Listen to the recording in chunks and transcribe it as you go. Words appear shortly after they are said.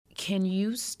Can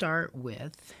you start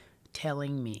with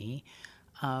telling me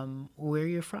where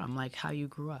you're from, like how you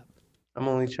grew up? I'm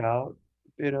only child,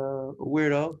 a bit a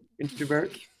weirdo,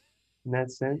 introvert in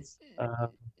that sense.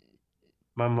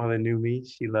 My mother knew me,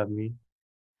 she loved me.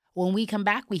 When we come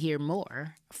back, we hear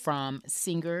more from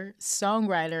singer,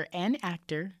 songwriter, and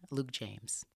actor Luke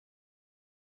James.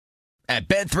 At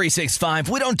Bet365,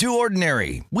 we don't do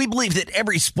ordinary. We believe that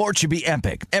every sport should be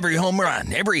epic. Every home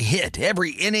run, every hit,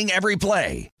 every inning, every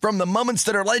play. From the moments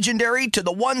that are legendary to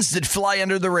the ones that fly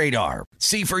under the radar.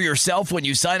 See for yourself when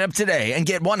you sign up today and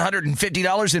get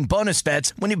 $150 in bonus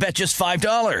bets when you bet just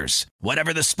 $5.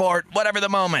 Whatever the sport, whatever the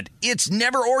moment, it's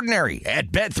never ordinary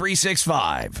at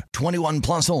Bet365. 21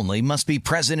 plus only. Must be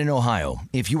present in Ohio.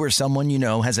 If you or someone you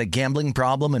know has a gambling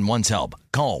problem and wants help,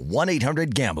 call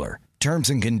 1-800-GAMBLER.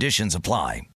 Terms and conditions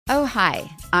apply. Oh, hi,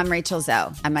 I'm Rachel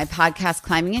Zoe, and my podcast,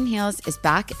 Climbing in Heels, is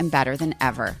back and better than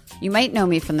ever. You might know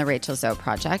me from the Rachel Zoe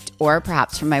Project, or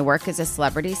perhaps from my work as a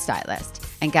celebrity stylist.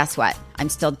 And guess what? I'm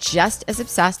still just as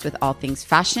obsessed with all things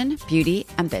fashion, beauty,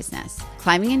 and business.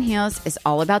 Climbing in Heels is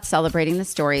all about celebrating the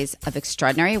stories of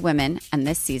extraordinary women, and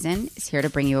this season is here to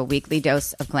bring you a weekly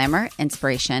dose of glamour,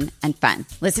 inspiration, and fun.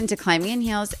 Listen to Climbing in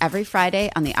Heels every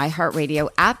Friday on the iHeartRadio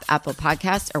app, Apple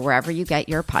Podcasts, or wherever you get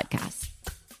your podcasts.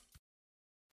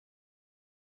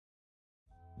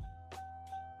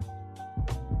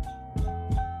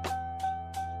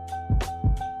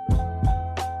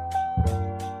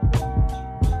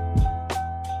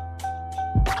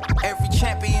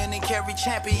 Champion and carry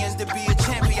champions to be a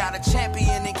champion. A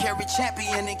champion and carry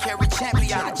champion and carry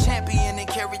champion. A champion and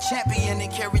carry champion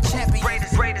and carry champion.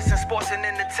 Greatest in sports and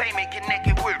entertainment,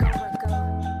 connected with.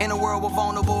 In a world we're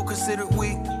vulnerable, considered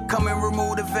weak. Come and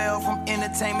remove the veil from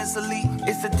entertainment's elite.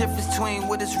 It's the difference between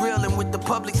what is real and what the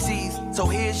public sees. So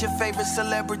here's your favorite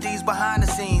celebrities behind the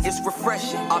scenes. It's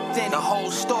refreshing, authentic, the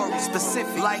whole story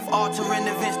specific. Life-altering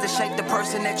events that shape the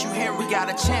person that you hear. We got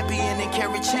a champion and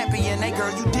carry champion. Hey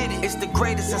girl, you did it. It's the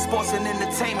greatest in sports and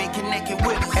entertainment, connected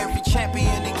with it. Every champion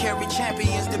and carry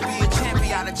champions to be a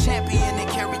champion. A champion and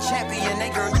carry champion.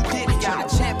 Hey girl, you did it. Got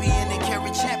a champion and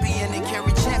carry champion and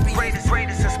carry champion.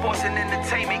 Greatest in sports and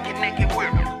entertainment, connected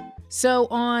with it. So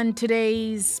on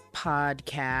today's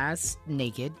podcast,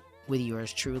 Naked, with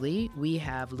yours truly, we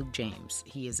have Luke James.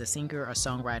 He is a singer, a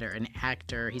songwriter, an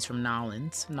actor. He's from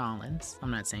Nolens.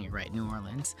 I'm not saying it right, New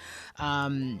Orleans.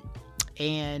 And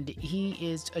he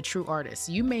is a true artist.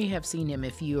 You may have seen him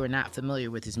if you are not familiar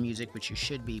with his music, which you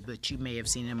should be, but you may have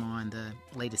seen him on the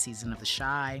latest season of The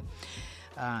Chi.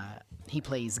 He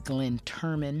plays Glenn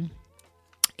Turman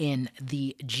in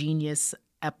the Genius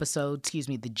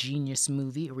the Genius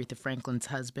movie, Aretha Franklin's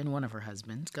husband, one of her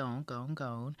husbands. Go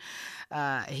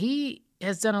on. He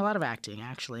has done a lot of acting,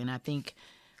 actually, and I think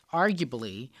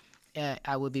arguably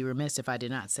I would be remiss if I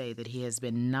did not say that he has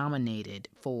been nominated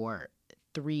for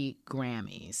 3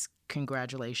 Grammys.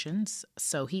 Congratulations.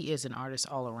 So he is an artist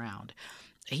all around.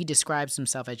 He describes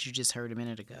himself, as you just heard a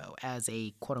minute ago, as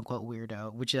a quote-unquote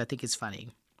weirdo, which I think is funny.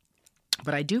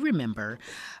 But I do remember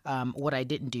what I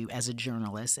didn't do as a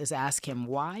journalist is ask him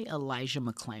why Elijah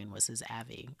McClain was his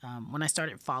Avi. When I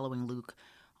started following Luke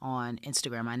on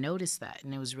Instagram, I noticed that,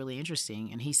 and it was really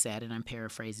interesting. And he said, and I'm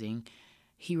paraphrasing,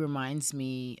 he reminds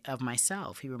me of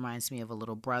myself. He reminds me of a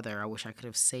little brother. I wish I could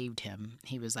have saved him.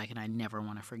 He was like, and I never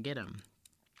want to forget him.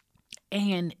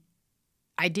 And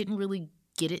I didn't really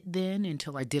get it then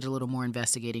until I did a little more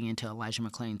investigating into Elijah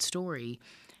McClain's story.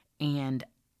 And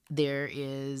there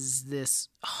is this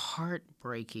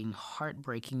heartbreaking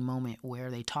moment where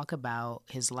they talk about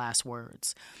his last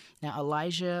words. Now,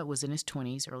 Elijah was in his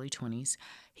 20s, early 20s.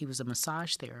 He was a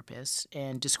massage therapist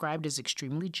and described as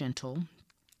extremely gentle,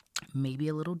 maybe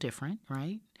a little different,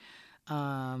 right?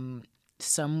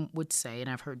 Some would say, and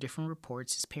I've heard different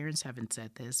reports, his parents haven't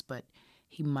said this, but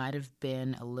he might have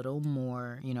been a little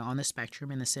more, on the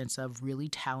spectrum in the sense of really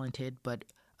talented, but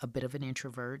a bit of an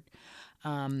introvert,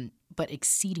 but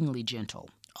exceedingly gentle.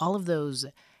 All of those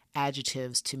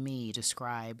adjectives to me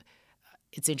describe,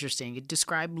 it's interesting, it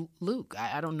described Luke.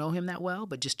 I don't know him that well,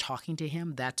 but just talking to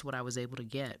him, that's what I was able to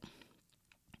get.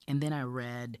 And then I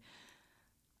read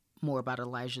more about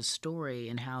Elijah's story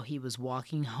and how he was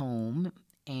walking home,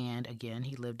 and again,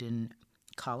 he lived in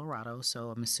Colorado,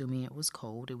 so I'm assuming it was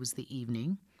cold. It was the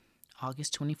evening,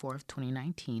 August 24th,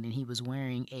 2019, and he was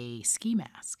wearing a ski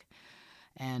mask.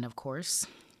 And of course,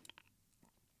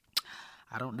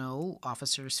 I don't know,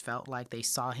 officers felt like they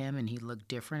saw him and he looked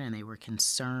different and they were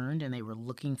concerned and they were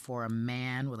looking for a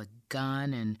man with a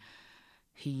gun and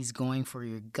he's going for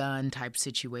your gun type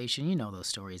situation. You know those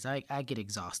stories. I get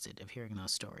exhausted of hearing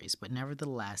those stories. But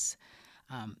nevertheless,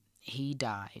 he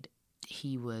died.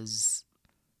 He was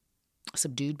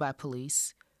subdued by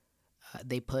police.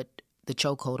 They put the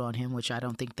chokehold on him, which I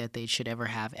don't think that they should ever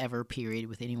have, period,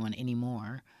 with anyone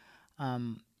anymore.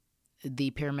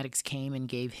 The paramedics came and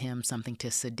gave him something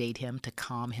to sedate him, to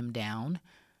calm him down,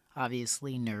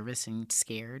 obviously nervous and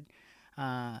scared.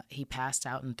 He passed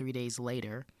out, and 3 days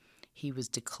later, he was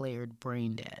declared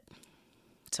brain dead.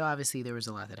 So obviously there was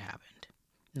a lot that happened.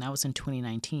 And that was in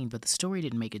 2019, but the story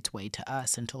didn't make its way to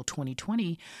us until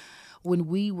 2020, when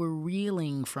we were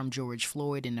reeling from George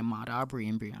Floyd and Ahmaud Arbery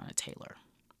and Breonna Taylor.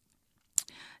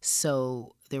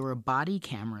 So there were body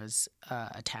cameras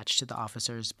attached to the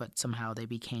officers, but somehow they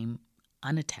became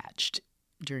unattached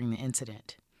during the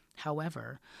incident.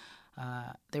 However,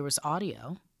 there was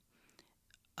audio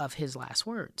of his last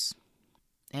words.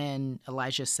 And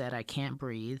Elijah said, "I can't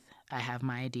breathe. I have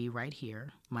my ID right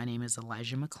here. My name is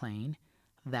Elijah McClain.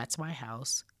 That's my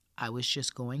house. I was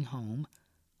just going home.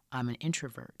 I'm an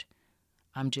introvert.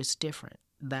 I'm just different.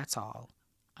 That's all.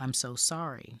 I'm so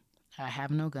sorry. I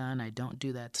have no gun. I don't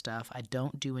do that stuff. I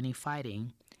don't do any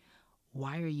fighting.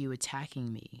 Why are you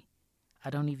attacking me? I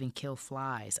don't even kill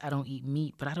flies. I don't eat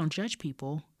meat, but I don't judge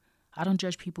people. I don't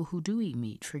judge people who do eat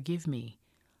meat. Forgive me.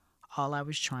 All I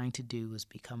was trying to do was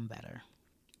become better."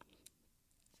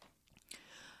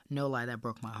 No lie, that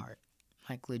broke my heart.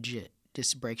 Like, legit,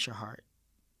 this breaks your heart.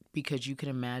 Because you can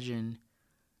imagine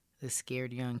this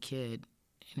scared young kid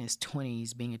in his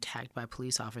 20s being attacked by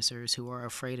police officers who are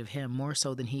afraid of him, more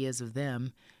so than he is of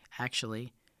them,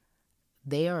 actually.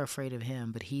 They are afraid of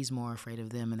him, but he's more afraid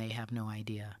of them, and they have no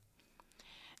idea.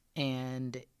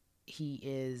 And he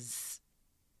is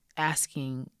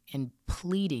asking and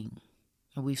pleading,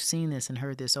 and we've seen this and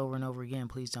heard this over and over again,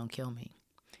 "Please don't kill me."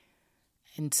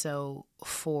 And so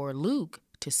for Luke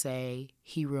to say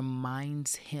he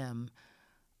reminds him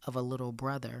of a little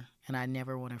brother, and I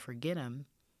never want to forget him,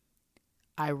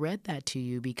 I read that to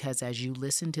you because as you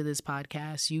listen to this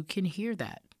podcast, you can hear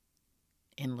that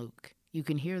in Luke. You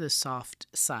can hear the soft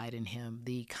side in him,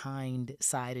 the kind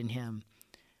side in him,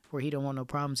 where he don't want no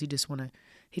problems. He just want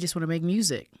to make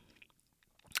music.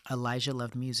 Elijah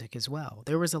loved music as well.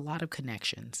 There was a lot of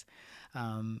connections.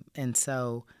 And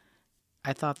so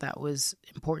I thought that was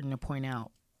important to point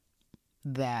out,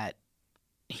 that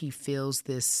he feels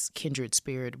this kindred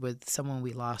spirit with someone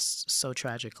we lost so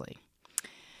tragically.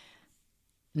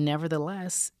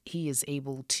 Nevertheless, he is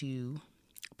able to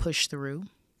push through.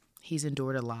 He's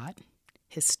endured a lot.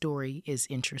 His story is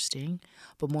interesting.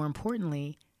 But more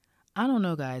importantly, I don't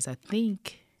know, guys, I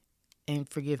think, and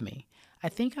forgive me, I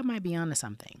think I might be onto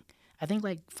something. I think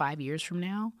like 5 years from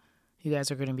now, you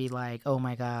guys are going to be like, "Oh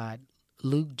my God,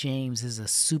 Luke James is a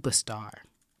superstar."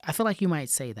 I feel like you might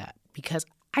say that because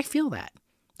I feel that.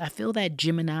 I feel that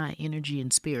Gemini energy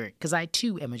and spirit, because I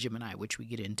too am a Gemini, which we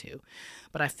get into.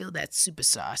 But I feel that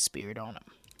superstar spirit on him.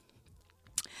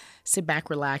 Sit back,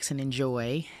 relax, and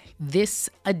enjoy this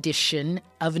edition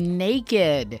of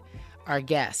Naked. Our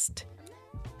guest,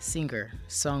 singer,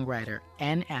 songwriter,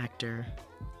 and actor,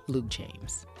 Luke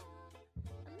James.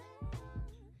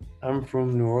 I'm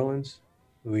from New Orleans,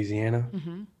 Louisiana,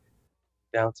 Mm-hmm.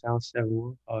 downtown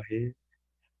Several, out here.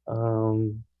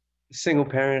 Single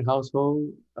parent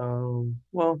household. We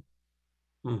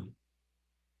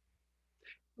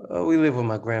live with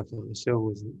my grandfather, so it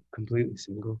wasn't completely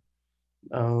single.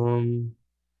 I'm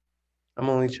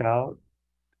only child.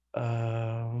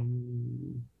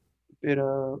 Bit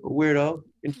a weirdo,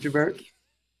 introvert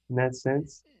in that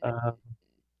sense.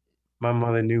 My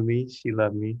mother knew me, she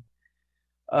loved me.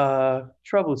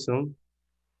 Troublesome,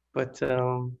 but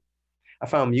I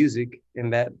found music,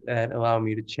 and that allowed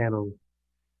me to channel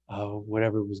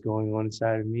whatever was going on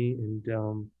inside of me, and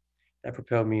that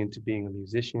propelled me into being a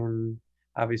musician.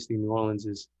 Obviously, New Orleans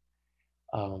is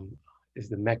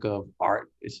the mecca of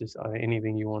art. It's just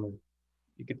anything you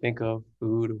could think of,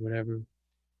 food or whatever,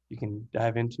 you can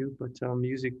dive into. But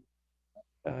music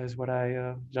is what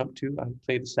I jumped to. I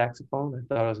played the saxophone. I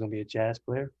thought I was going to be a jazz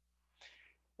player,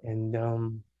 and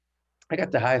I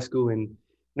got to high school, and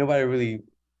nobody really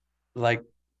liked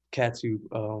cats who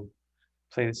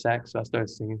play the sax, so I started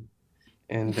singing,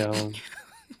 and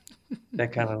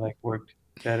that kind of like worked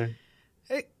better.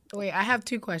 Hey, wait, I have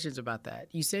two questions about that.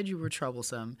 You said you were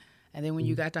troublesome, and then when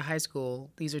you got to high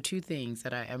school, these are two things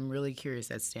that I am really curious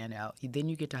that stand out. Then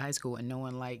you get to high school, and no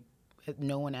one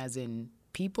as in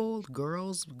people,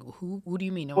 girls. Who do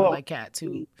you mean? No one like cats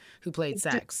who played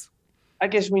sax? I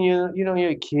guess when you're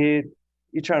a kid,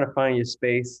 you're trying to find your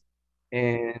space,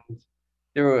 and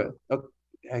there were.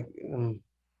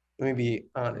 Let me be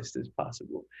honest as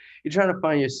possible. You're trying to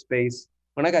find your space.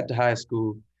 When I got to high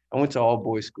school, I went to all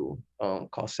boys school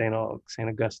called St.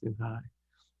 Augustine High.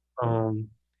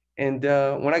 And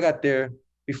when I got there,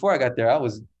 before I got there, I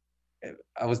was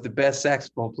the best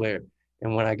saxophone player.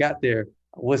 And when I got there,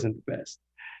 I wasn't the best.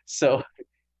 So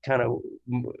kind of,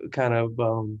 kind of,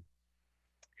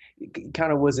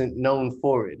 kind of wasn't known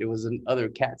for it. There was other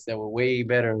cats that were way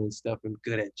better and stuff and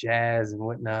good at jazz and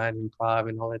whatnot, improv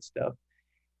and all that stuff.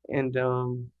 And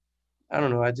I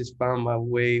don't know, I just found my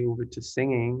way over to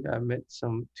singing. I met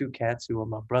two cats who are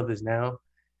my brothers now,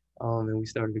 and we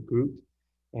started a group,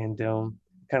 and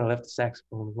kind of left the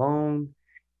saxophone alone.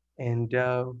 And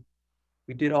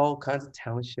we did all kinds of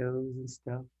talent shows and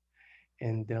stuff.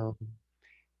 And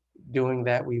doing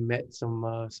that, we met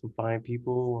some fine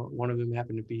people. One of them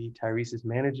happened to be Tyrese's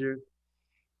manager.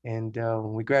 And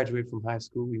when we graduated from high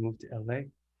school, we moved to LA.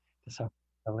 That's how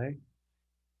LA.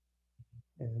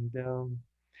 And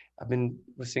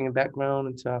was singing background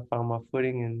until I found my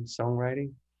footing in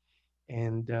songwriting,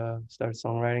 and started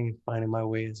songwriting and finding my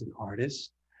way as an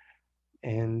artist.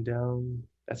 And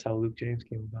that's how Luke James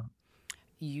came about.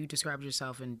 You described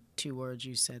yourself in 2 words.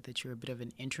 You said that you're a bit of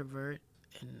an introvert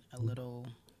and a little,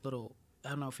 I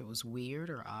don't know if it was weird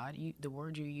or odd, the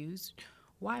word you used.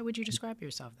 Why would you describe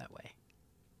yourself that way?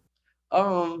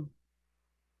 I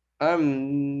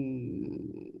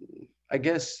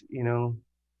guess,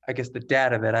 the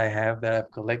data that I have that I've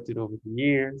collected over the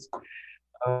years,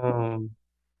 I'm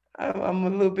a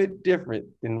little bit different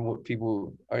than what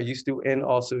people are used to and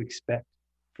also expect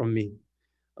from me.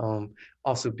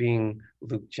 Also being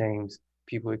Luke James,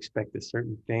 people expect a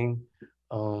certain thing,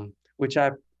 which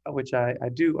I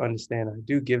do understand. I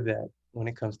do give that when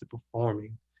it comes to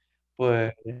performing,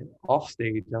 but off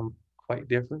stage I'm quite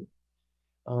different.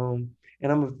 And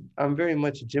I'm very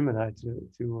much a Gemini to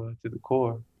the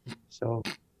core, so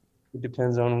it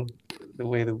depends on the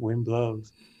way the wind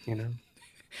blows,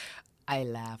 I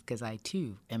laugh because I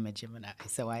too am a Gemini,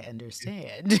 so I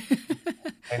understand.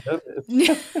 I know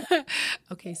this.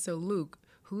 Okay, so Luke,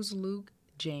 who's Luke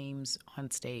James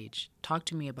on stage? Talk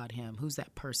to me about him. Who's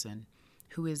that person?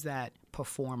 Who is that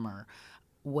performer?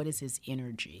 What is his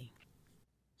energy?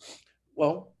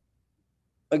 Well,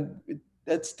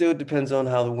 that still depends on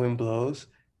how the wind blows,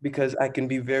 because I can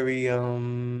be very, I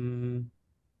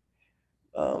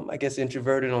guess,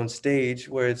 introverted on stage,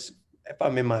 where if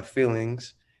I'm in my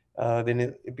feelings, then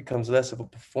it becomes less of a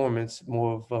performance,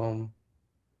 more of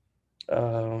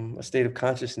a state of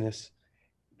consciousness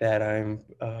that I'm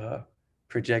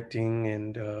projecting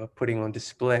and putting on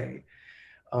display.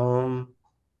 And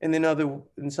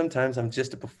sometimes I'm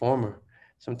just a performer.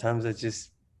 Sometimes I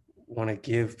just want to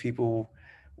give people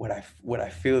what I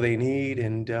feel they need,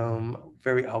 and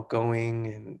very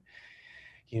outgoing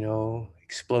and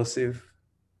explosive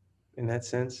in that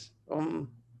sense. It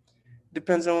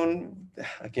depends on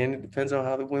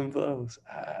how the wind blows.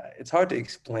 It's hard to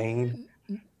explain.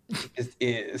 It just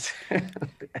is.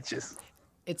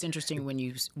 It's interesting when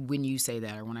you say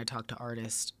that, or when I talk to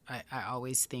artists, I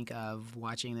always think of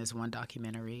watching this one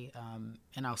documentary,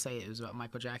 and I'll say it was about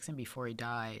Michael Jackson before he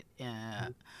died,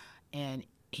 and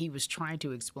he was trying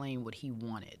to explain what he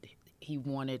wanted. He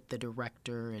wanted the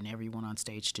director and everyone on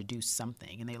stage to do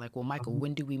something. And they're like, well, Michael,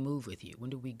 when do we move with you? When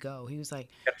do we go? He was like,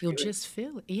 you'll just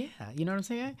feel it. Yeah, you know what I'm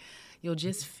saying? You'll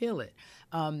just feel it.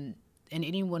 And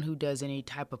anyone who does any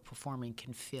type of performing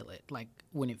can feel it, like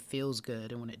when it feels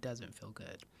good and when it doesn't feel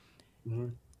good. Mm-hmm.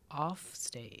 Off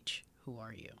stage, who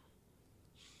are you?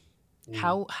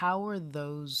 Mm-hmm. How are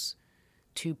those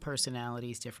two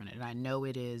personalities different? And I know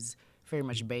it is very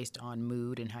much based on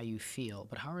mood and how you feel,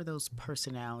 but how are those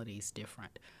personalities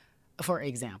different? For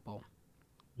example,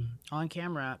 on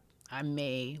camera, I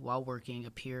may, while working,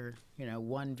 appear,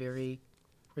 one very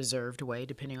reserved way,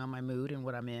 depending on my mood and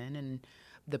what I'm in, and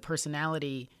the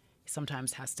personality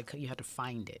sometimes you have to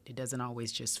find it. It doesn't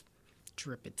always just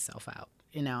drip itself out.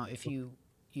 If you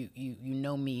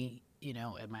know me,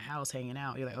 at my house hanging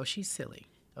out, you're like, oh, she's silly.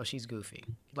 Oh, she's goofy.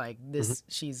 Like this,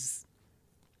 she's...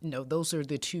 No, those are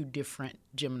the two different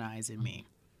Geminis in me.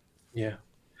 Yeah.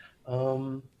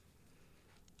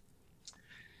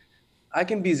 I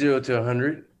can be 0 to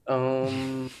 100.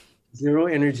 0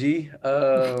 energy.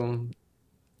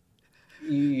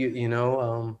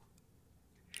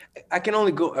 I can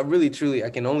only go, I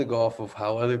can only go off of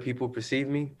how other people perceive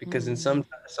me, because in some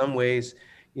ways,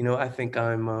 I think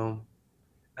I'm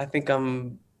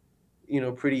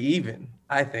pretty even,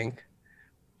 I think.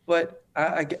 But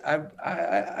I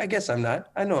guess I'm not.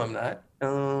 I know I'm not.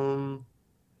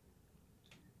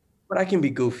 But I can be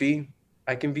goofy.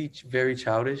 I can be very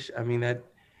childish. I mean, I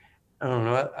don't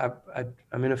know.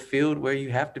 I'm in a field where you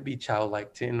have to be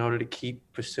childlike in order to keep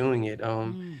pursuing it.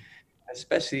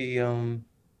 Especially, I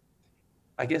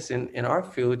guess in our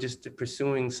field, just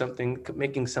pursuing something,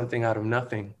 making something out of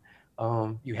nothing.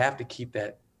 You have to keep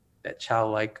that that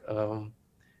childlike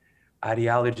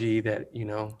ideology that,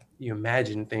 you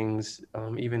imagine things,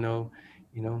 even though,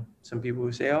 some people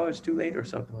would say, oh, it's too late or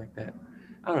something like that.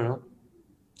 I don't know.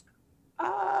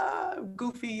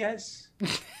 Goofy, yes.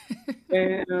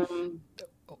 and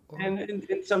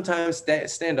sometimes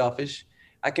standoffish.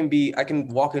 I can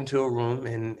walk into a room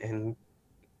and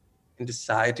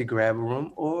decide to grab a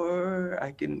room, or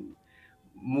I can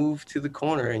move to the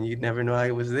corner and you'd never know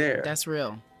I was there. That's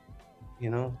real.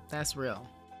 That's real.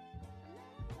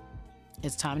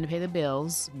 It's time to pay the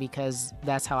bills, because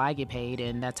that's how I get paid,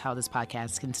 and that's how this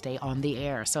podcast can stay on the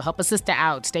air. So help a sister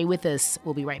out. Stay with us.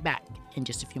 We'll be right back in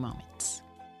just a few moments.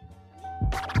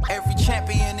 Every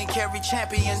champion and carry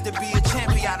champions to be a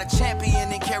champion. A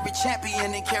champion and carry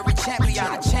champion and carry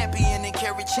champion. A champion and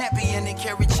carry champion and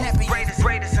carry champion.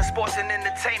 Greatest in sports and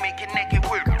entertainment, connected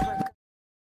with.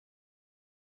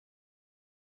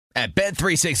 At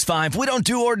Bet365, we don't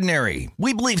do ordinary.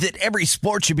 We believe that every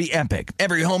sport should be epic.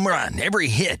 Every home run, every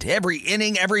hit, every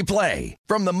inning, every play.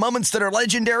 From the moments that are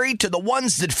legendary to the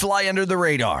ones that fly under the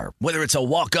radar. Whether it's a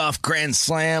walk-off grand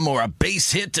slam or a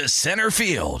base hit to center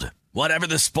field. Whatever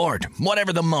the sport,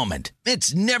 whatever the moment,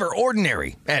 it's never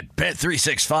ordinary at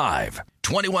Bet365.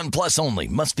 21 plus only.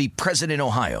 Must be present in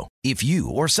Ohio. If you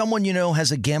or someone you know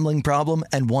has a gambling problem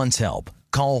and wants help,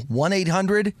 call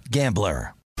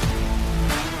 1-800-GAMBLER.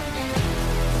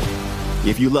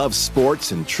 If you love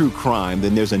sports and true crime,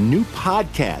 then there's a new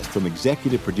podcast from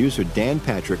executive producer Dan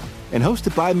Patrick and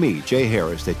hosted by me, Jay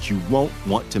Harris, that you won't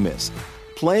want to miss.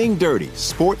 Playing Dirty: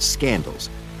 Sports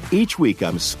Scandals. Each week,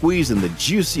 I'm squeezing the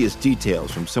juiciest details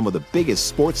from some of the biggest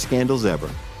sports scandals ever.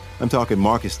 I'm talking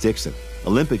Marcus Dixon,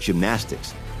 Olympic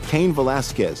gymnastics, Cain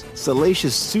Velasquez,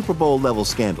 salacious Super Bowl-level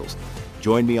scandals.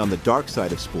 Join me on the dark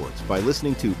side of sports by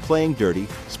listening to Playing Dirty: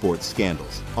 Sports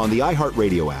Scandals on the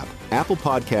iHeartRadio app, Apple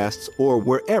Podcasts, or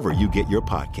wherever you get your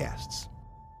podcasts.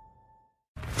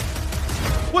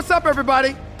 What's up,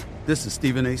 everybody? This is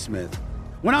Stephen A. Smith.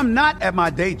 When I'm not at my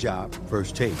day job,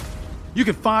 First Take, you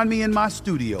can find me in my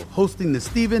studio hosting the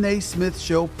Stephen A. Smith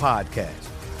Show podcast.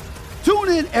 Tune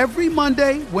in every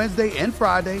Monday, Wednesday, and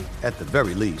Friday, at the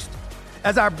very least,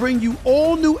 as I bring you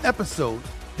all new episodes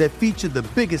that feature the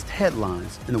biggest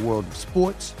headlines in the world of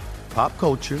sports, pop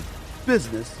culture,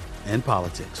 business, and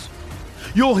politics.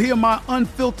 You'll hear my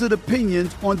unfiltered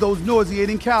opinions on those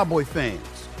nauseating Cowboy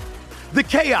fans, the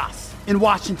chaos in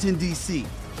Washington, D.C.,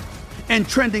 and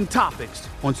trending topics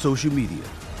on social media,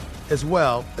 as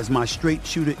well as my straight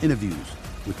shooter interviews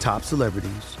with top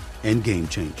celebrities and game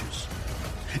changers.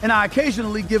 And I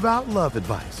occasionally give out love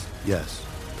advice. Yes,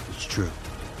 it's true.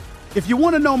 If you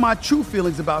want to know my true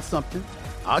feelings about something,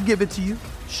 I'll give it to you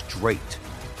straight.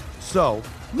 So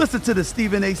listen to the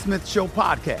Stephen A. Smith Show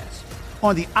podcast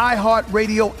on the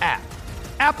iHeartRadio app,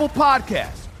 Apple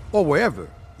Podcasts, or wherever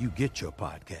you get your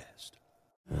podcast.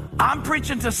 I'm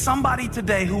preaching to somebody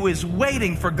today who is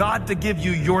waiting for God to give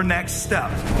you your next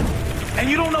step. And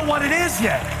you don't know what it is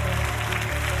yet.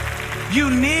 You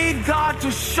need God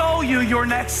to show you your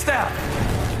next step.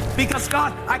 Because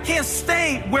God, I can't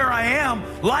stay where I am,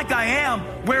 like I am,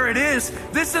 where it is.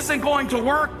 This isn't going to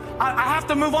work. I have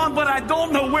to move on, but I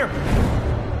don't know where.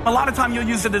 A lot of time you'll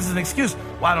use it as an excuse.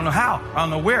 Well, I don't know how. I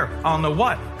don't know where. I don't know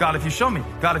what. God, if you show me.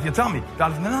 God, if you tell me.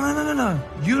 God, if... No.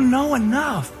 You know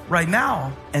enough right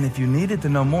now. And if you needed to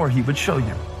know more, he would show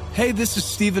you. Hey, this is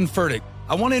Stephen Furtick.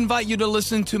 I want to invite you to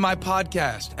listen to my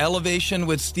podcast, Elevation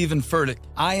with Stephen Furtick.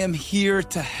 I am here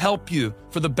to help you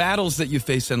for the battles that you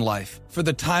face in life, for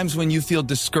the times when you feel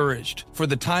discouraged, for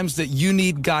the times that you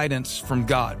need guidance from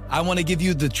God. I want to give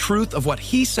you the truth of what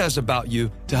he says about you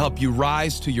to help you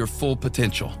rise to your full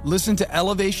potential. Listen to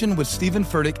Elevation with Stephen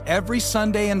Furtick every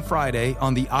Sunday and Friday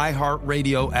on the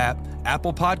iHeartRadio app,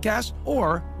 Apple Podcasts,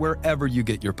 or wherever you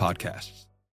get your podcasts.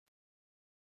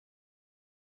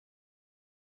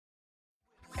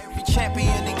 Every champion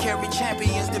and carry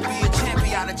champions to be a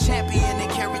champion. A champion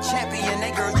and carry champion.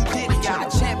 That girl, you did it. Got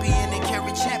a champion and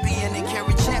carry champion and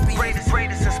carry champion.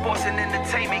 Greatest in sports and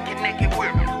entertainment, connected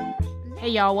with. Hey,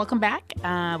 y'all, welcome back.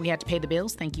 We had to pay the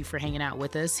bills. Thank you for hanging out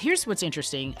with us. Here's what's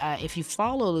interesting. If you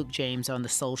follow Luke James on the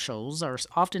socials, or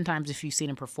oftentimes if you've seen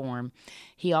him perform,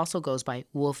 he also goes by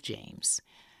Wolf James.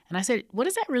 And I said, what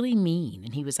does that really mean?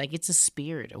 And he was like, it's a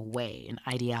spirit, a way, an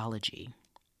ideology.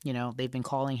 You know, they've been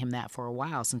calling him that for a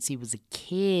while, since he was a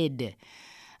kid.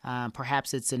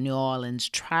 Perhaps it's a New Orleans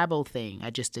tribal thing.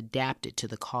 I just adapted to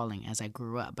the calling as I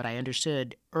grew up. But I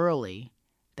understood early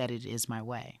that it is my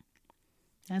way.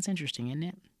 That's interesting, isn't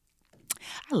it?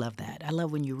 I love that. I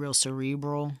love when you're real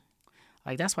cerebral.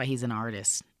 Like, that's why he's an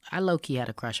artist. I low-key had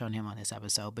a crush on him on this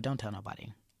episode, but don't tell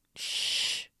nobody.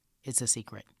 Shh. It's a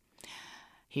secret.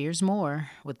 Here's more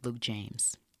with Luke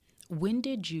James. When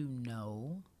did you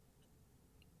know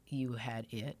you had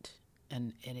it,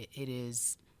 and it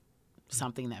is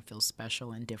something that feels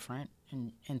special and different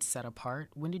and set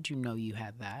apart? When did you know you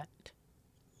had that?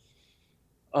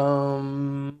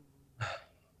 High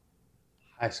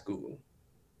school.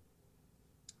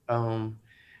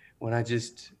 When I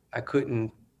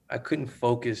couldn't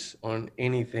focus on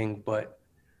anything but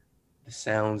the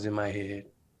sounds in my head.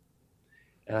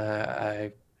 And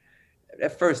I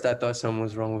at first I thought something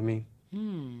was wrong with me.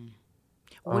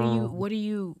 What do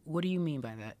you mean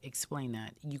by that? Explain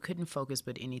that. You couldn't focus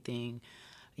but anything.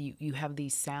 You have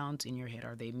these sounds in your head.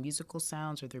 Are they musical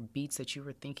sounds? Are there beats that you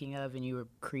were thinking of and you were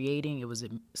creating? Was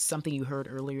it something you heard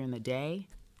earlier in the day?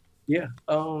 Yeah.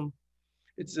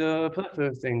 It's a plethora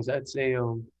of things. I'd say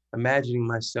imagining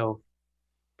myself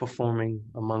performing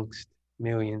amongst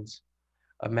millions,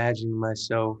 imagining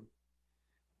myself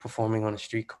performing on a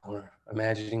street corner,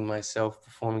 imagining myself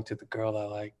performing to the girl I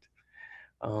liked,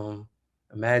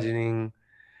 imagining,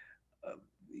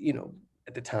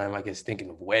 at the time, I guess, thinking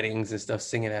of weddings and stuff,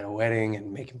 singing at a wedding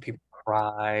and making people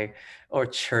cry, or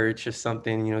church or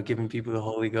something, giving people the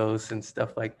Holy Ghost and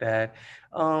stuff like that.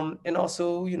 And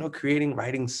also,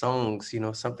 writing songs,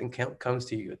 something comes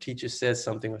to you, a teacher says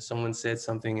something or someone said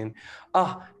something and,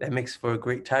 that makes for a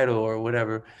great title or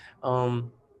whatever.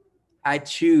 I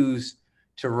choose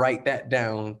to write that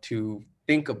down, to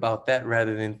think about that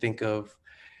rather than think of,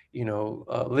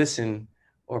 listen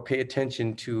or pay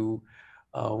attention to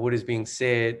what is being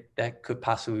said that could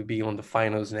possibly be on the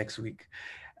finals next week.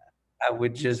 I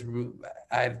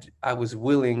was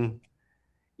willing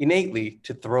innately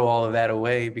to throw all of that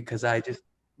away because I just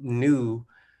knew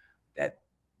that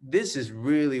this is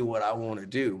really what I want to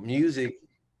do. Music,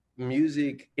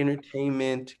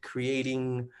 entertainment,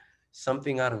 creating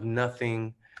something out of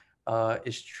nothing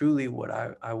is truly what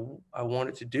I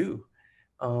wanted to do.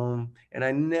 And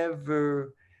I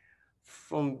never,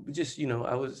 from just,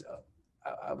 I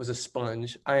was a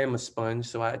sponge. I am a sponge.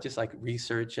 So I just like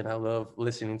research, and I love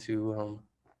listening to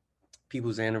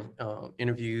people's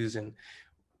interviews and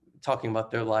talking about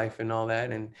their life and all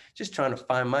that, and just trying to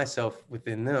find myself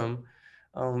within them.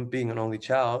 Being an only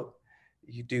child,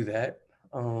 you do that.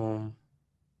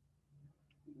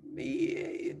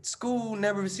 School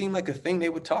never seemed like a thing they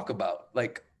would talk about,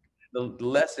 like the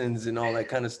lessons and all that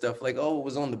kind of stuff. Like, oh, it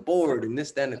was on the board and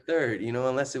this, that, and the third,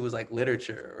 unless it was like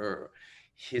literature or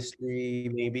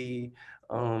history, maybe,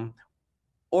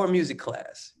 or music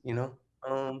class, and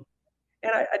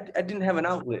I didn't have an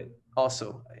outlet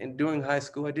also. And during high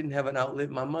school, I didn't have an outlet.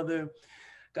 My mother,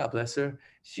 God bless her,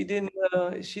 she couldn't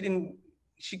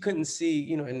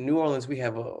see, in New Orleans, we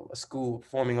have a school,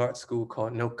 performing arts school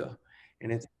called NOCA.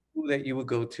 And it's a school that you would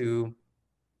go to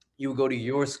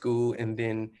your school, and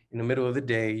then in the middle of the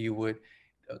day, you would,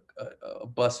 a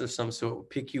bus or some sort would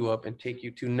pick you up and take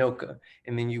you to NOCA.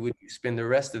 And then you would spend the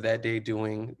rest of that day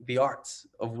doing the arts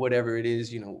of whatever it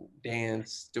is,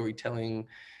 dance, storytelling,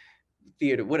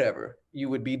 theater, whatever. You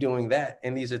would be doing that.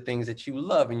 And these are things that you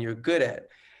love and you're good at.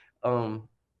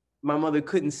 My mother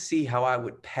couldn't see how I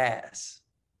would pass.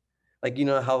 Like,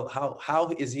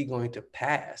 how is he going to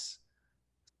pass?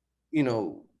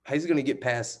 How's he going to get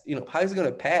past, how's he going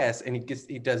to pass and he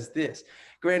does this?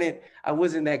 Granted, I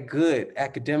wasn't that good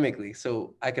academically,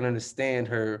 so I can understand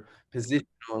her position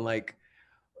on like,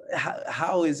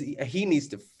 how is he needs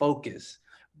to focus.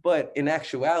 But in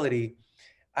actuality,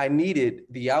 I needed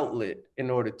the outlet in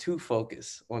order to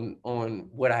focus on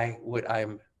what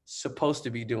I'm supposed to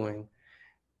be doing,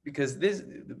 because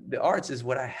the arts is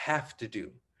what I have to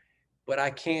do. But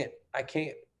I can't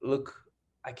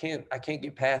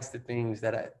get past the things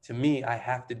that I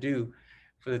have to do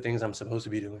for the things I'm supposed to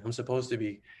be doing. I'm supposed to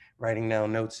be writing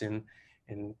down notes and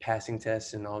passing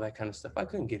tests and all that kind of stuff. I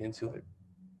couldn't get into it.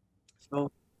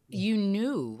 So you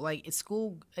knew, like, at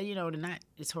school,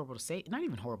 it's horrible to say, not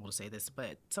even horrible to say this,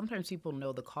 but sometimes people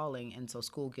know the calling, and so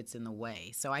school gets in the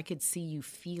way. So I could see you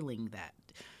feeling that,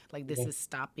 like, this is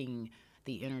stopping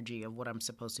the energy of what I'm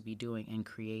supposed to be doing and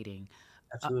creating.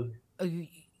 Absolutely.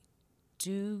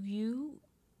 Do you,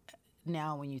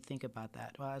 now when you think about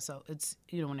that, so it's,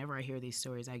 whenever I hear these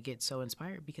stories, I get so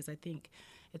inspired, because I think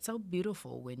it's so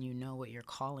beautiful when you know what your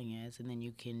calling is and then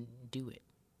you can do it,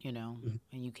 and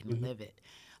you can live it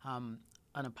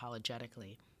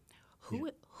unapologetically.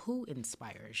 Who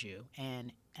inspires you?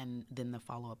 And then the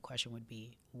follow-up question would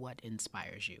be, what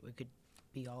inspires you? It could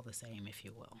be all the same, if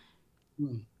you will.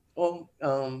 Well,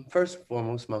 first and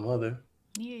foremost, my mother.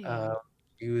 Yeah.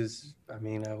 She was,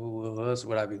 who else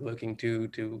would I be looking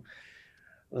to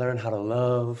learn how to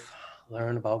love,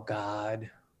 learn about God,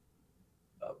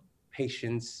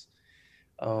 patience,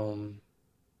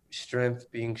 strength,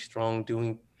 being strong,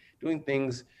 doing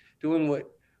things, doing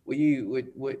what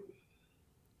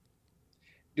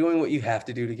doing what you have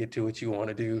to do to get to what you want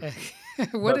to do.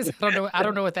 What is? I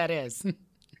don't know what that is.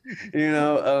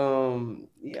 Yeah,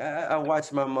 I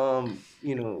watched my mom,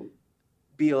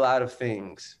 be a lot of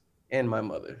things, and my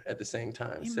mother at the same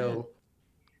time. Amen. So,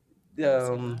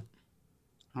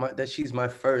 that she's my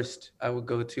first I would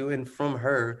go to, and from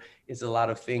her is a lot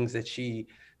of things that she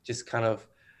just kind of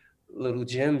little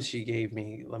gems she gave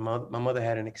me. My mother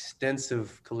had an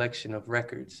extensive collection of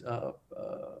records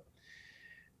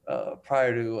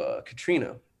prior to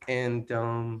Katrina, and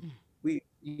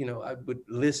I would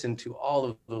listen to all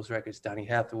of those records, Donny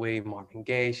Hathaway, Marvin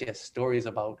Gaye. She has stories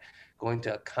about going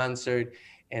to a concert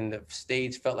and the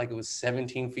stage felt like it was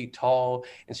 17 feet tall,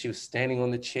 and she was standing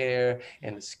on the chair,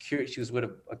 and the security, she was with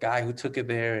a guy who took her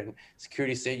there, and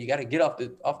security said, "You got to get off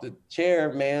the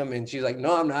chair, ma'am." And she's like,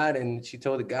 "No, I'm not." And she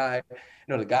told the guy,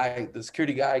 the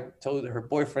security guy told her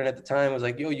boyfriend at the time, was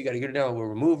like, "Yo, you got to get her down. We'll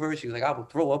remove her." She was like, "I will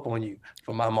throw up on you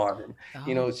for my Marvin."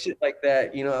 Shit like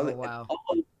that. Oh, wow.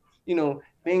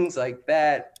 Things like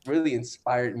that really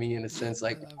inspired me in a sense.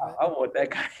 Like, I want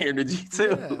that kind of energy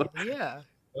too. Yeah.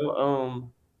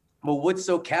 But what's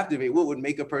so captivating? What would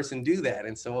make a person do that?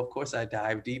 And so, of course, I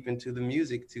dive deep into the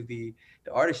music, to the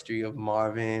artistry of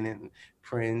Marvin and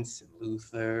Prince and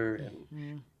Luther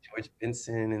and George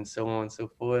Benson and so on and so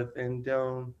forth. And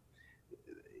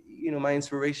my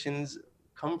inspirations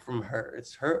come from her.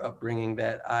 It's her upbringing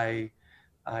that I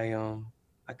kind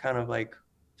of like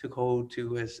took hold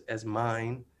to as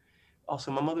mine.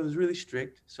 Also, my mother was really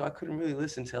strict, so I couldn't really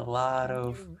listen to a lot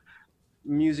of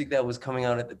music that was coming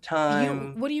out at the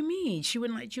time. What do you mean? She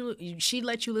wouldn't let you? She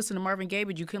let you listen to Marvin Gaye,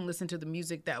 but you couldn't listen to the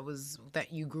music that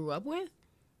you grew up with?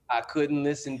 I couldn't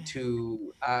listen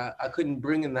to. I couldn't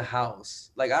bring in the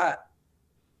house. Like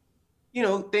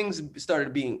things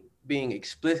started being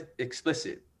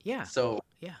explicit. Yeah. So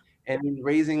yeah. And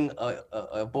raising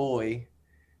a boy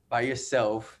by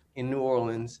yourself in New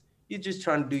Orleans, you're just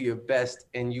trying to do your best,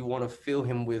 and you want to fill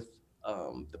him with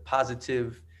the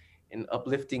positive and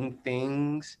uplifting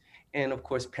things. And of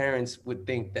course, parents would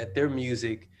think that their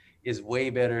music is way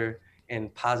better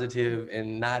and positive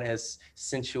and not as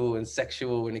sensual and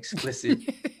sexual and explicit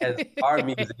as our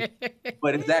music,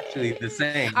 but it's actually the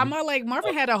same. I'm not like,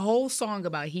 Marvin had a whole song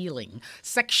about healing,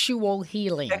 sexual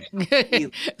healing.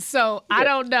 So yeah. I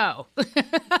don't know. But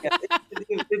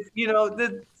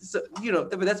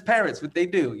that's parents, what they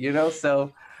do,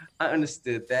 so I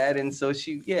understood that. And so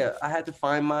I had to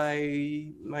find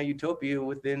my utopia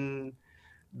within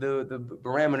the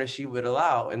parameter she would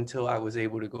allow, until I was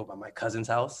able to go by my cousin's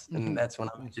house. And that's when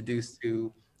I'm introduced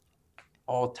to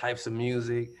all types of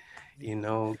music.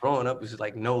 Growing up, it was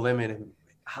like No Limit and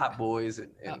Hot Boys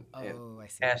and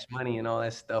Cash Money and all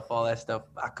that stuff.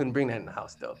 I couldn't bring that in the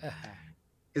house though.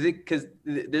 Because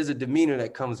there's a demeanor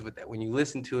that comes with that. When you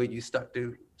listen to it, you start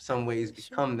to some ways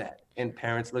become that, and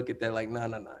parents look at that like, no,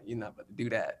 you're not about to do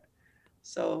that.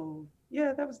 So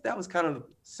yeah, that was kind of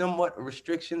somewhat a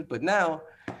restriction. But now,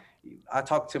 I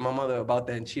talked to my mother about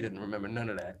that, and she didn't remember none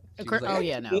of that.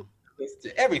 No.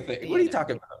 Everything. What are you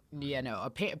talking about? Yeah, no.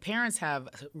 Parents have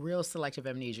real selective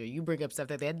amnesia. You bring up stuff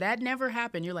that never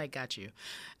happened. You're like, got you.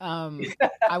 I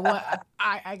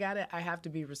have to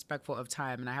be respectful of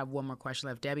time, and I have one more question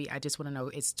left. Debbie, I just want to know,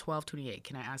 it's 12:28.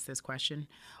 Can I ask this question,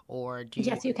 or do you?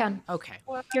 Yes, you can. Okay.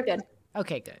 You're good.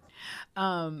 Okay, good.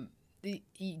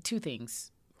 Two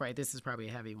things. Right. This is probably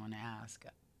a heavy one to ask.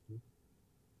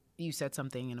 You said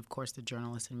something, and of course, the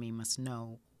journalist in me must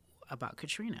know about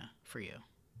Katrina for you.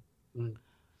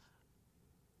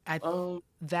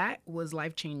 That was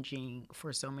life-changing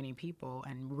for so many people,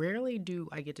 and rarely do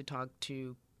I get to talk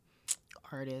to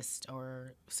artists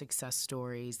or success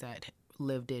stories that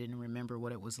lived it and remember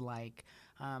what it was like.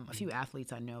 A few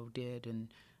athletes I know did,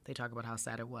 and they talk about how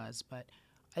sad it was. But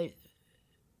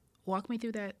walk me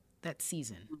through that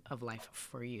season of life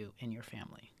for you and your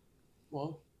family.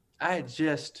 Well, I had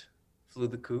just flew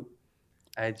the coop.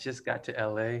 I had just got to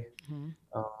LA.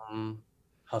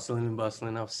 Hustling and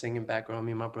bustling. I was singing background.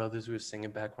 Me and my brothers were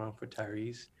singing background for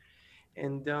Tyrese.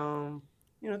 And,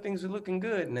 things were looking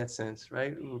good in that sense,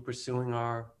 right? We were pursuing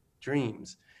our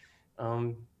dreams.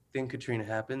 Then Katrina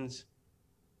happens.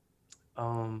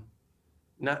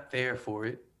 Not there for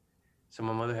it. So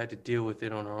my mother had to deal with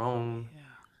it on her own. Yeah.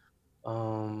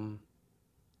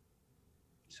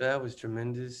 So that was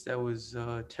tremendous. That was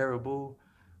terrible.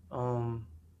 And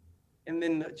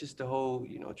then just the whole,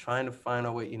 trying to find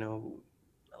our way,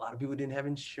 a lot of people didn't have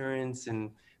insurance, and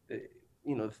the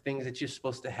things that you're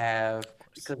supposed to have,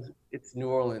 because it's New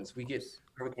Orleans. We get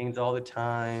hurricanes all the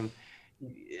time.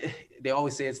 They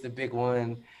always say it's the big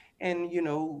one, And, you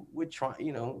know, we're trying,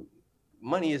 you know,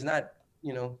 money is not,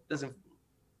 you know, doesn't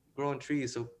grow on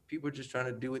trees. So people are just trying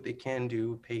to do what they can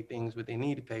do, pay things what they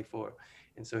need to pay for.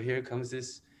 And so here comes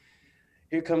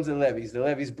the levees. The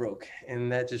levees broke,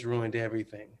 and that just ruined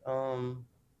everything.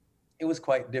 It was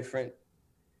quite different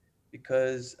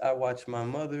because I watched my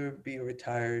mother be a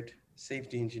retired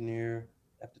safety engineer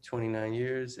after 29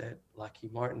 years at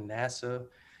Lockheed Martin, NASA,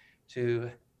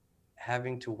 to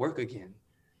having to work again,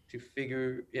 to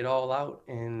figure it all out.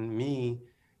 And me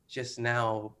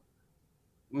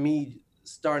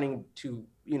starting to,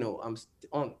 you know, I'm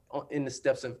in the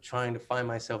steps of trying to find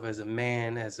myself as a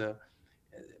man, as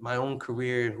my own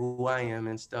career, who I am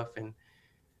and stuff, and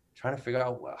trying to figure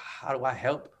out, well, how do I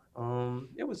help?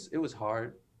 It was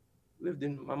hard.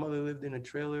 My mother lived in a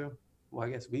trailer. Well,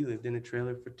 I guess we lived in a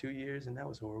trailer for 2 years, and that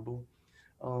was horrible.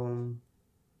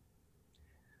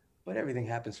 But everything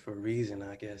happens for a reason,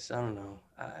 I guess. I don't know.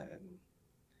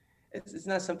 It's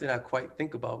not something I quite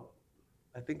think about.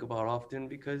 I think about often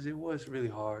because it was really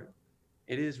hard.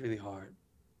 It is really hard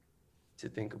to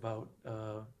think about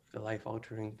the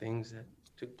life-altering things that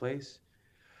took place.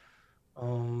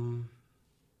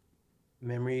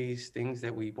 Memories, things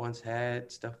that we once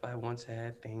had, stuff I once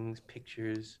had, things,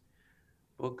 pictures,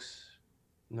 books,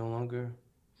 no longer.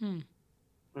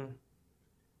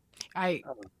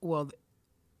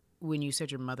 When you said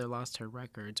your mother lost her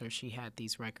records, or she had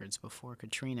these records before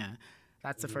Katrina,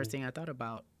 that's the first thing I thought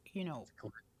about. You know,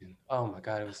 oh my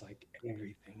God, it was like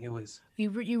everything. It was.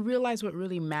 You realize what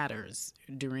really matters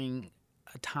during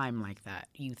a time like that.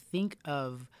 You think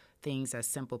of things as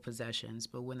simple possessions,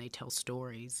 but when they tell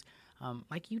stories,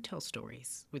 like you tell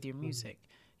stories with your music,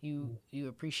 you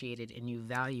appreciate it and you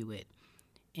value it,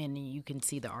 and you can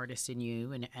see the artist in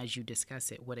you. And as you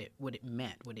discuss it, what it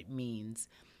meant, what it means.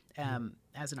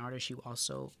 As an artist, you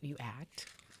act.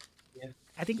 Yeah.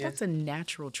 I think that's a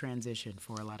natural transition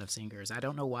for a lot of singers. I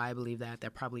don't know why I believe that.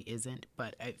 That probably isn't,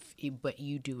 but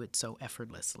you do it so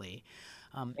effortlessly.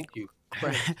 Thank you.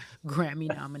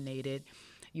 Grammy nominated.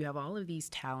 You have all of these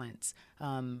talents.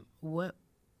 What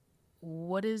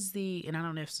is and I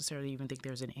don't necessarily even think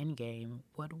there's an end game.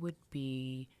 What would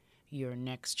be your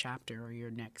next chapter or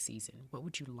your next season? What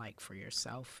would you like for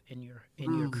yourself in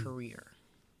your career?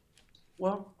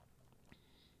 Well,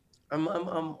 I'm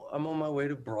on my way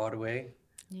to Broadway,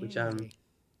 which I'm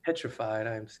petrified.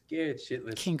 I'm scared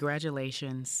shitless.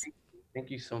 Congratulations. Thank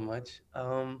you so much.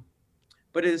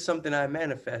 But it is something I had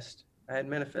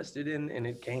manifested in, and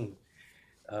it came.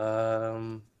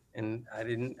 And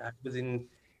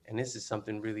and this is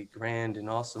something really grand and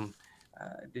awesome.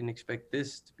 I didn't expect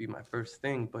this to be my first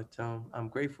thing, but I'm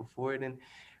grateful for it. And,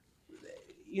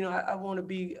 you know, I want to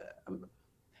be,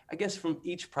 I guess from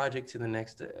each project to the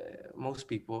next, most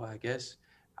people, I guess,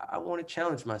 I want to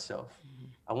challenge myself.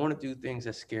 I want to do things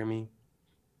that scare me,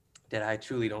 that I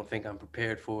truly don't think I'm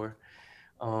prepared for.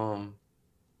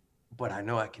 But I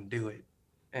know I can do it.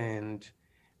 And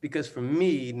because for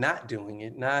me, not doing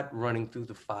it, not running through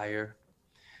the fire,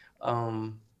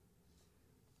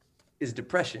 is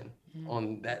depression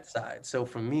on that side. So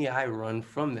for me, I run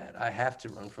from that. I have to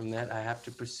run from that. I have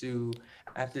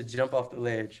to jump off the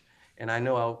ledge. And I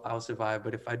know I'll survive,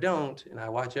 but if I don't, and I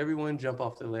watch everyone jump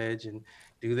off the ledge and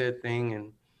do their thing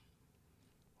and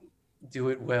do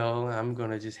it well, I'm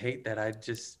gonna just hate that I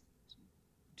just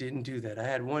didn't do that. I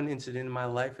had one incident in my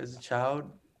life as a child,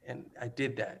 and I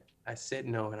did that. I said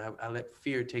no, and I let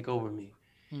fear take over me.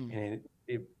 And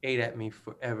it ate at me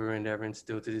forever and ever, and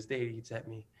still to this day it eats at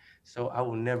me. So I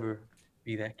will never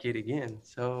be that kid again.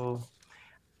 So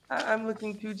I'm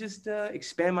looking to just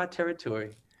expand my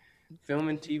territory. Film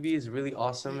and TV is really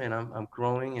awesome, and I'm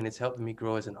growing, and it's helping me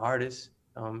grow as an artist.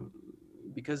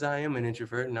 Because I am an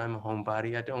introvert and I'm a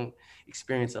homebody, I don't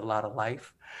experience a lot of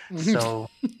life. So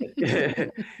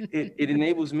it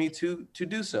enables me to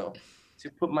do so, to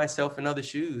put myself in other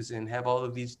shoes and have all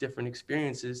of these different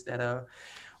experiences that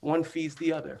one feeds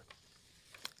the other.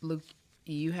 Luke,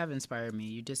 you have inspired me.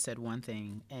 You just said one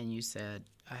thing, and you said,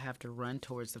 I have to run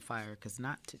towards the fire, because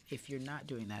if you're not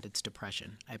doing that, it's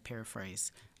depression. I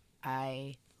paraphrase.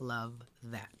 I love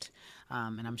that.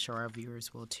 And I'm sure our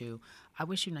viewers will too. I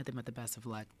wish you nothing but the best of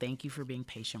luck. Thank you for being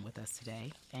patient with us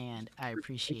today, and I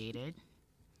appreciate it.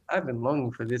 I've been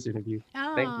longing for this interview.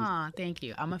 Thank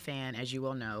you. I'm a fan, as you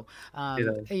well know.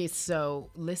 So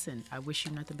listen, I wish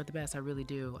you nothing but the best. I really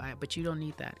do. But you don't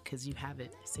need that, because you have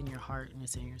it. It's in your heart and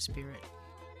it's in your spirit.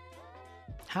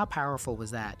 How powerful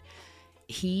was that?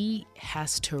 He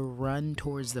has to run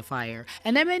towards the fire.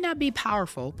 And that may not be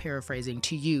powerful, paraphrasing,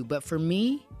 to you, but for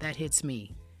me, that hits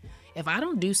me. If I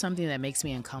don't do something that makes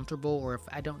me uncomfortable, or if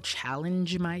I don't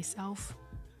challenge myself,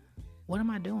 what am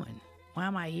I doing? Why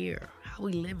am I here? How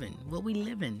we living? What we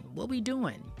living? What we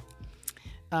doing?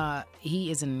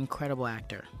 He is an incredible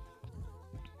actor.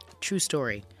 True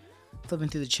story. Flipping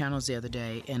through the channels the other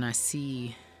day, and I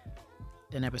see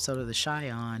an episode of The Chi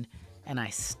on, and I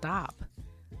stop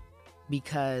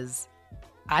because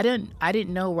I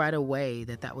didn't know right away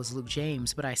that was Luke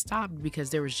James, but I stopped because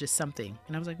there was just something,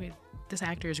 and I was like, wait, this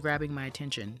actor is grabbing my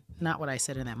attention. Not what I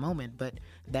said in that moment, but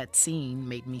that scene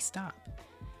made me stop,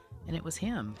 and it was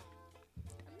him.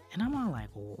 And I'm all like,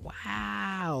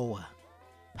 wow,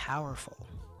 powerful.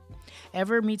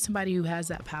 Ever meet somebody who has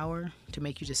that power to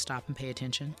make you just stop and pay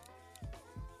attention?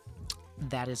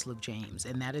 That is Luke James.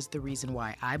 And that is the reason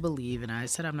why I believe, and I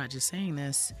said I'm not just saying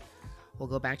this, we'll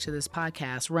go back to this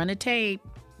podcast, run a tape,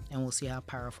 and we'll see how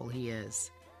powerful he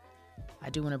is. I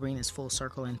do want to bring this full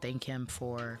circle and thank him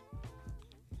for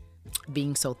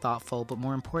being so thoughtful, but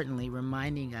more importantly,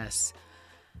 reminding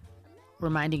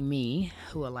me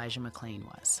who Elijah McClain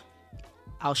was.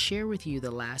 I'll share with you the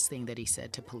last thing that he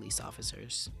said to police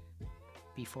officers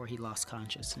before he lost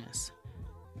consciousness.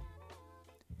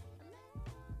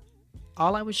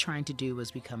 All I was trying to do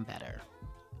was become better.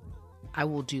 I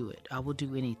will do it. I will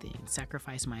do anything.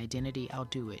 Sacrifice my identity. I'll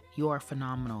do it. You are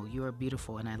phenomenal. You are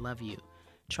beautiful, and I love you.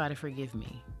 Try to forgive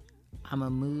me. I'm a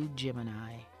mood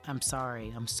Gemini. I'm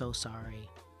sorry. I'm so sorry.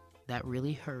 That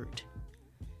really hurt.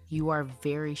 You are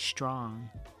very strong.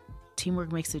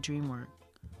 Teamwork makes the dream work.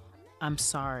 I'm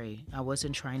sorry. I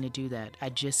wasn't trying to do that. I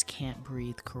just can't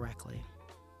breathe correctly.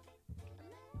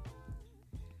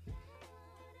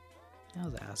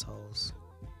 Those assholes.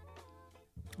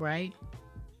 Right?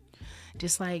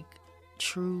 Just like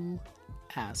true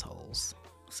assholes.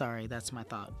 Sorry, that's my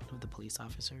thought of the police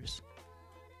officers.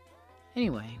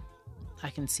 Anyway, I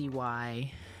can see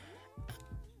why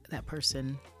that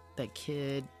person, that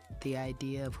kid, the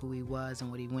idea of who he was and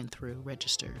what he went through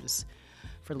registers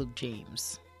for Luke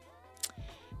James.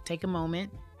 Take a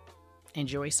moment,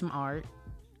 enjoy some art,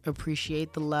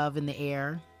 appreciate the love in the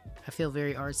air. I feel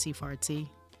very artsy-fartsy.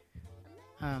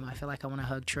 I feel like I want to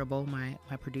hug Tribble, my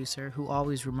producer, who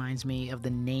always reminds me of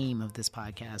the name of this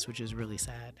podcast, which is really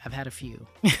sad. I've had a few.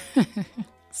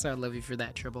 So I love you for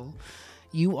that, Tribble.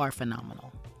 You are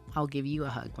phenomenal. I'll give you a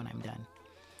hug when I'm done.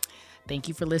 Thank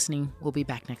you for listening. We'll be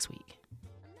back next week.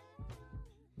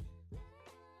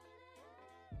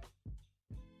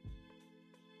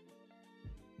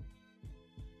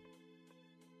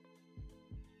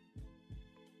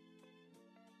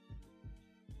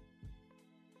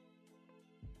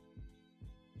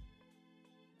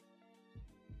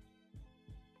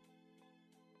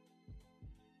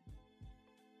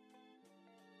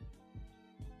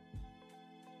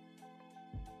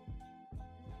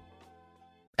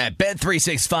 At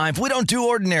Bet365, we don't do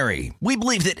ordinary. We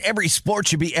believe that every sport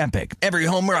should be epic. Every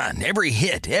home run, every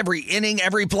hit, every inning,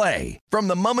 every play. From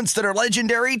the moments that are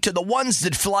legendary to the ones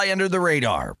that fly under the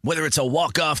radar. Whether it's a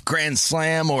walk-off grand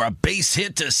slam or a base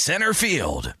hit to center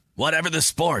field. Whatever the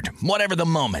sport, whatever the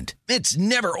moment. It's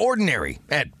never ordinary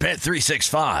at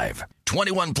Bet365.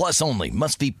 21 plus only.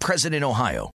 Must be present in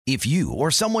Ohio. If you or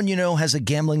someone you know has a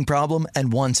gambling problem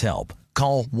and wants help,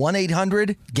 call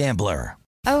 1-800-GAMBLER.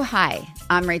 Oh, hi,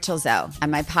 I'm Rachel Zoe,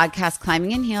 and my podcast,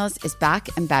 Climbing in Heels, is back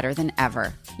and better than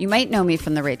ever. You might know me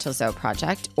from the Rachel Zoe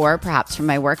Project, or perhaps from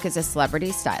my work as a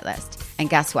celebrity stylist.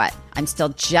 And guess what? I'm still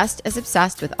just as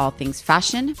obsessed with all things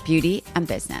fashion, beauty, and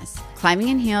business. Climbing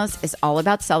in Heels is all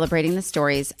about celebrating the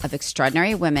stories of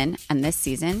extraordinary women, and this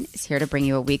season is here to bring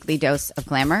you a weekly dose of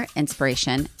glamour,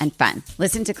 inspiration, and fun.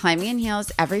 Listen to Climbing in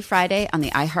Heels every Friday on the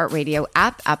iHeartRadio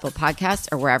app, Apple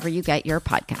Podcasts, or wherever you get your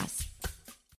podcasts.